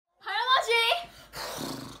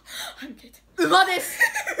馬です。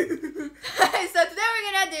So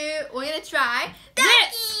today we're gonna try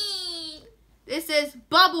this is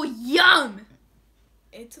bubble yum.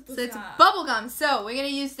 So it's bubble gum. So we're gonna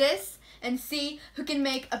use this and see who can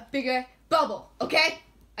make a bigger bubble. Okay?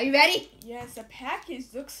 Are you ready? Yes, the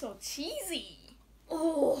package looks so cheesy.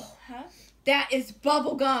 Oh, Huh? that is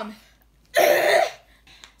bubble gum.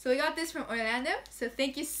 So we got this from Orlando. So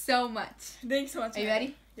thank you so much. Thanks so much. Are you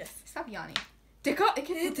ready? Yes. Stop yawning. でかい。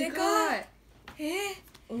でかい。日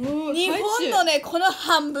本のね、この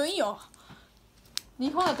半分よ。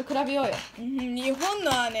日本だと比べようよ。日本の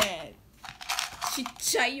はね、ちっ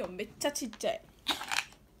ちゃいよ。めっちゃちっちゃい。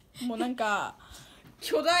もうなんか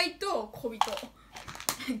巨大と小人。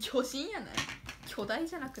巨人やない。巨大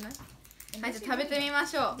じゃなくない？はい、じゃあ食べてみま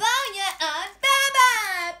しょう。バー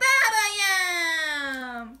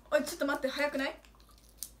ヤン。おい、ちょっと待って、早くない？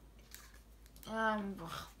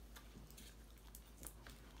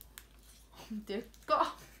でっ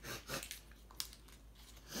か。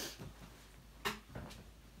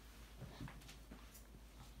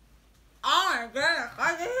Oh my goodness,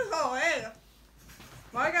 I think it's so big.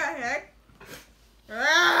 What the heck?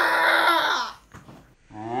 I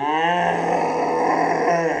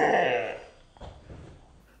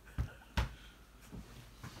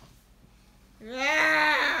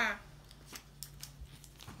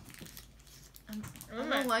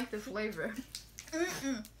don't like the flavor.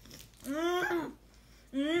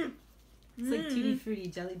 It's like tutti frutti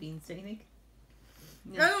jelly beans, don't you think?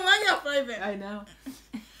 I don't like that flavor. I know.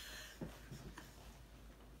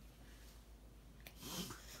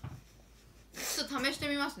 ちょっと試して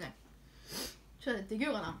みますね。ちょっとでき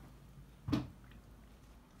るかな。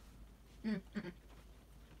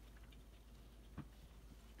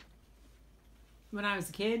When I was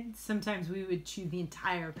a kid, sometimes we would chew the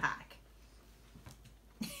entire pack.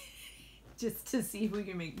 Just to see if we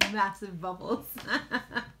can make massive bubbles. I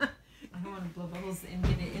don't want to blow bubbles and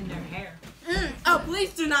get it in their hair. Oh,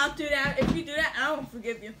 please do not do that. If you do that, I won't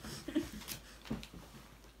forgive you.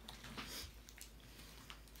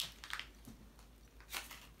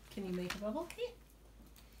 Can you make a bubble, Kate?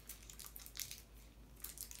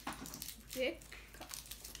 Yeah.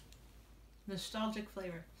 Nostalgic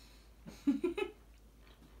flavor.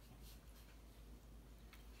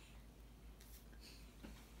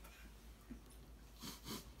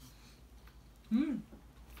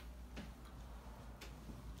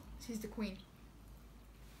 She's the queen.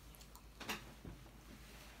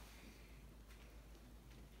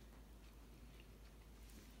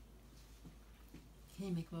 Can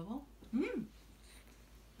you make a bubble?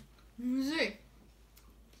 むずい。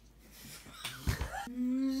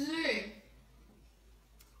むずい。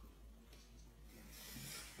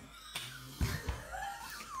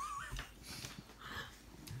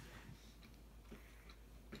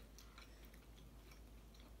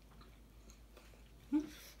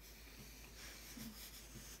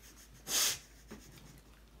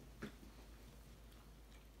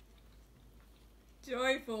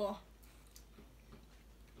Joyful.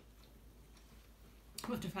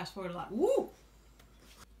 We'll have to fast forward a lot. Woo!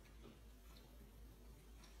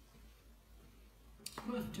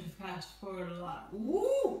 We'll have to fast forward a lot.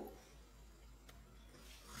 Woo!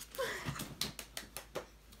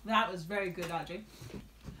 That was very good, Audrey.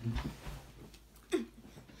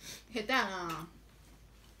 下手やな。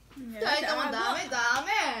二人ともダメ。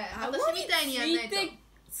私みたいにやんないと。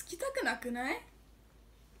つきたくなくない？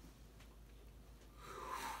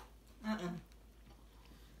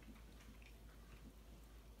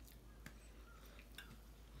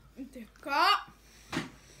でかっ。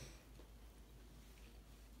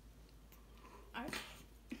あれ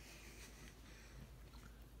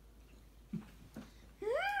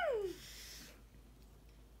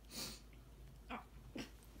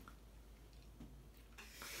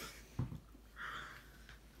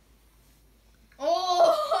？You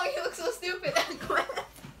look so stupid. ごめん。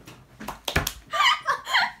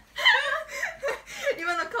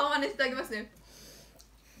今の顔真似してあげますね。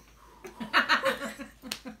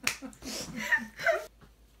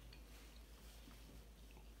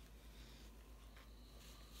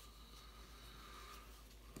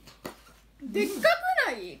でっかく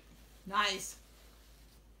ない？ Nice.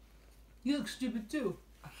 You look stupid too.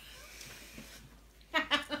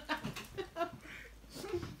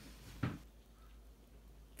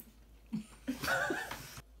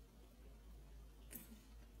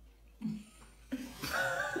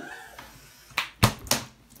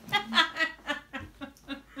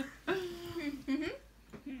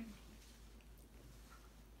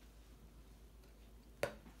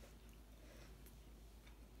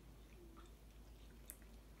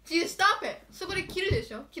 You stop it. そこで切るで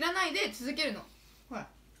しょ。切らないで続けるの。ほら。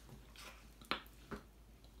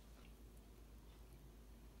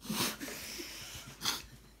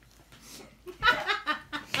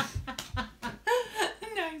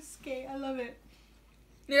Nice, Kate. I love it.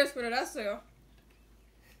 よし、これラストよ。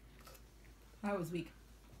That was weak.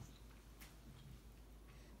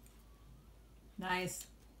 Nice.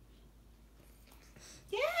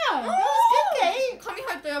 Yeah, that was good, Kate. 紙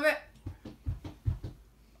入った、やべ。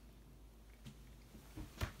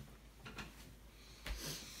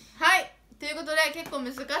はい。ということで結構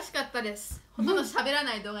難しかったです。ほとんど喋ら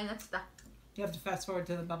ない動画になっちゃった。You have to fast forward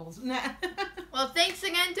to the bubbles. Well, thanks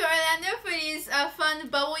again to Orlando for these fun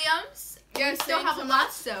bubble yums. Yes, We still thanks have so a much.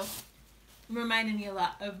 lot, so. Reminded me a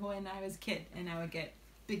lot of when I was a kid and I would get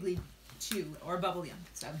Big Chew or Bubble Yum.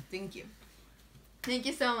 So thank you. Thank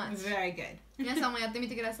you so much. Very good. 皆さんもやってみ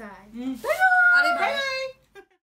てください。Mm. あればい。Bye.